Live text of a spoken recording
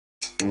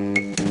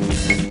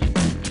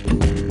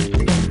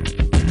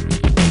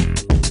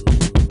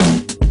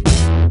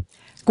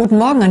Guten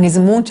Morgen an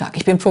diesem Montag.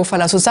 Ich bin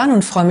Profiler Susanne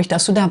und freue mich,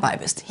 dass du dabei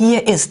bist.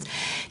 Hier ist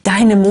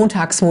deine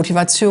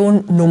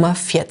Montagsmotivation Nummer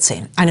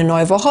 14. Eine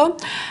neue Woche,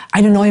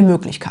 eine neue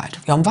Möglichkeit.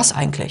 Ja, um was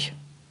eigentlich?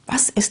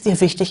 Was ist dir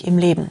wichtig im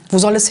Leben? Wo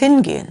soll es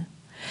hingehen?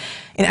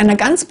 In einer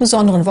ganz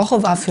besonderen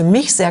Woche war für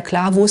mich sehr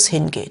klar, wo es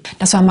hingeht.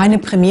 Das war meine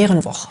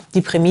Premierenwoche,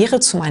 die Premiere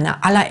zu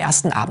meiner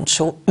allerersten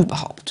Abendshow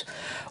überhaupt.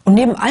 Und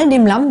neben all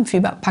dem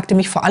Lampenfieber packte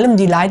mich vor allem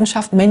die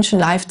Leidenschaft, Menschen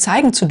live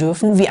zeigen zu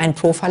dürfen, wie ein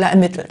Profiler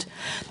ermittelt,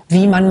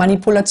 wie man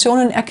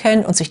Manipulationen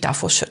erkennt und sich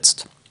davor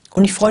schützt.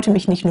 Und ich freute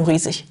mich nicht nur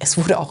riesig, es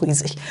wurde auch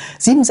riesig.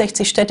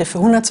 67 Städte für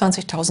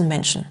 120.000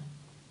 Menschen.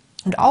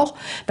 Und auch,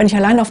 wenn ich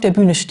allein auf der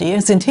Bühne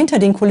stehe, sind hinter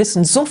den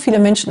Kulissen so viele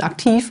Menschen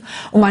aktiv,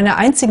 um einer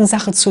einzigen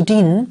Sache zu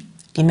dienen,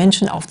 die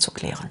Menschen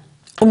aufzuklären.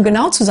 Um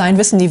genau zu sein,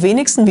 wissen die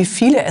wenigsten, wie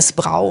viele es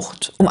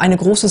braucht, um eine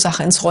große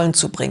Sache ins Rollen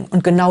zu bringen.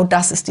 Und genau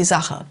das ist die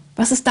Sache.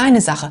 Was ist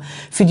deine Sache,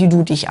 für die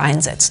du dich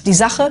einsetzt? Die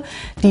Sache,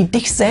 die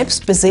dich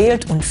selbst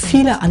beseelt und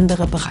viele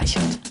andere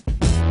bereichert.